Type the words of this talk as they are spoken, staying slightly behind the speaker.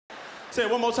Say it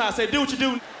one more time. Say, do what you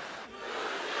do.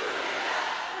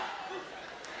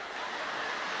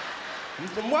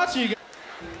 I'm watching you.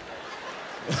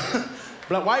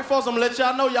 Black white folks, I'm gonna let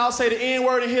y'all know, y'all say the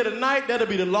N-word in here tonight, that'll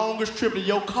be the longest trip to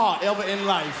your car ever in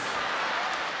life.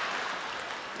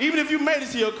 Even if you made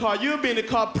it to your car, you'll be in the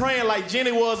car praying like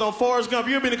Jenny was on Forrest Gump.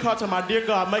 You'll be in the car telling my dear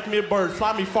God, make me a bird,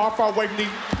 fly me far, far away from these.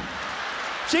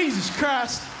 Jesus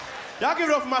Christ. Y'all give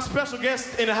it up for my special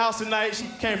guest in the house tonight. She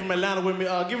came from Atlanta with me.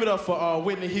 Give it up for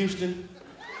Whitney Houston,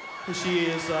 who she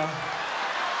is. She's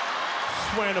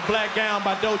wearing a black gown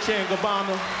by Dolce &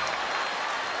 Gabbana.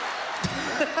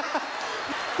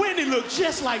 Whitney looked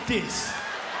just like this.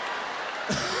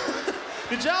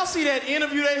 Did y'all see that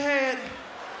interview they had?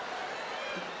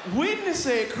 Whitney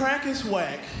said crack is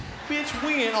whack. Bitch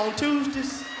win on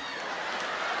Tuesdays.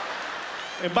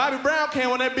 And Bobby Brown came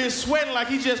on that bitch sweating like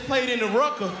he just played in the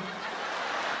rucker.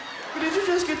 Did you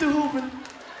just get through hooping?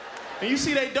 And you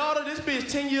see their daughter, this bitch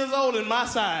 10 years old and my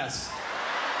size.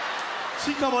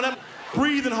 She come on that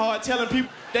breathing hard, telling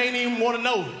people they ain't even want to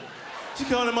know. She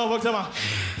come on that motherfucker talking about,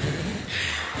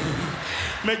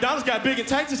 McDonald's got big in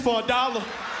Texas for $1.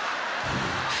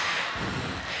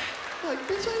 Like,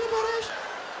 bitch, ain't about that shit.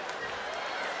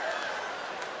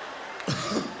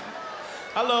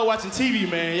 I love watching TV,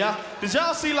 man, y'all. Did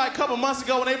y'all see like a couple months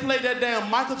ago when they played that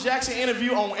damn Michael Jackson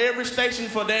interview on every station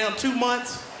for damn 2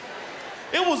 months?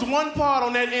 It was one part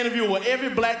on that interview where every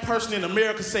black person in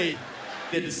America said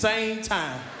at the same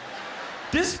time.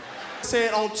 This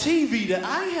said on TV that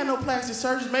I ain't had no plastic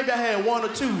surgeries, maybe I had 1 or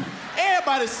 2.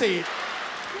 Everybody said.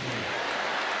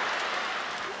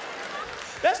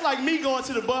 That's like me going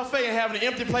to the buffet and having an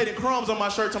empty plate and crumbs on my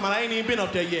shirt talking about I ain't even been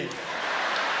up there yet.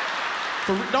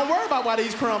 Don't worry about why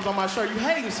these crumbs on my shirt. You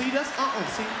hating, see? That's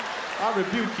see? I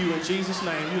rebuke you in Jesus'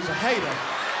 name. You's a hater.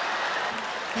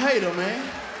 Hater, man.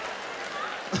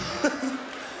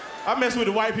 I mess with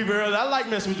the white people earlier. I like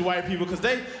messing with the white people because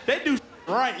they do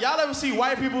right. Y'all ever see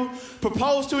white people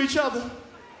propose to each other?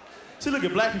 See, look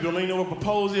at black people, don't even know what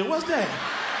propose is. What's that?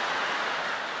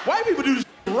 White people do this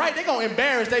right. They gonna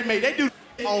embarrass they mate. They do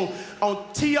on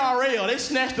TRL. They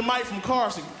snatch the mic from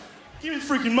Carson. Give me the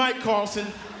freaking mic, Carson.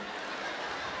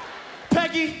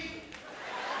 Peggy,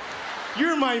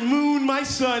 you're my moon, my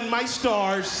sun, my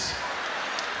stars.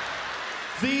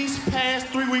 These past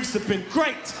 3 weeks have been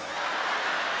great.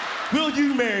 Will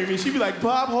you marry me? She'd be like,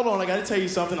 Bob, hold on, I gotta tell you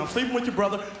something. I'm sleeping with your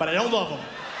brother, but I don't love him.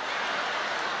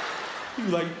 He'd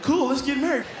be like, cool, let's get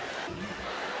married.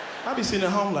 I'd be sitting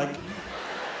at home like,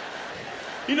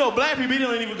 you know, black people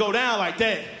don't even go down like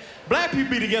that. Black people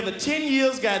be together 10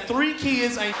 years, got 3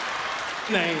 kids, ain't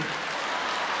name.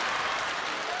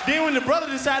 Then when the brother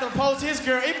decided to propose to his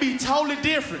girl, it'd be totally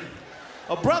different.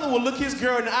 A brother will look his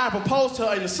girl in the eye and propose to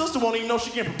her, and the sister won't even know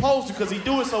she can propose to because he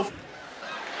do it so.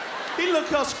 He look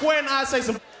her square in the eye and say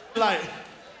some like,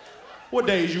 what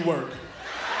days you work?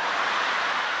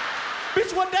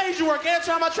 Bitch, what days you work? Every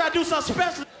time I try to do something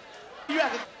special, you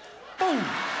have to, boom.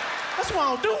 That's why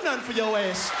I don't do nothing for your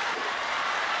ass.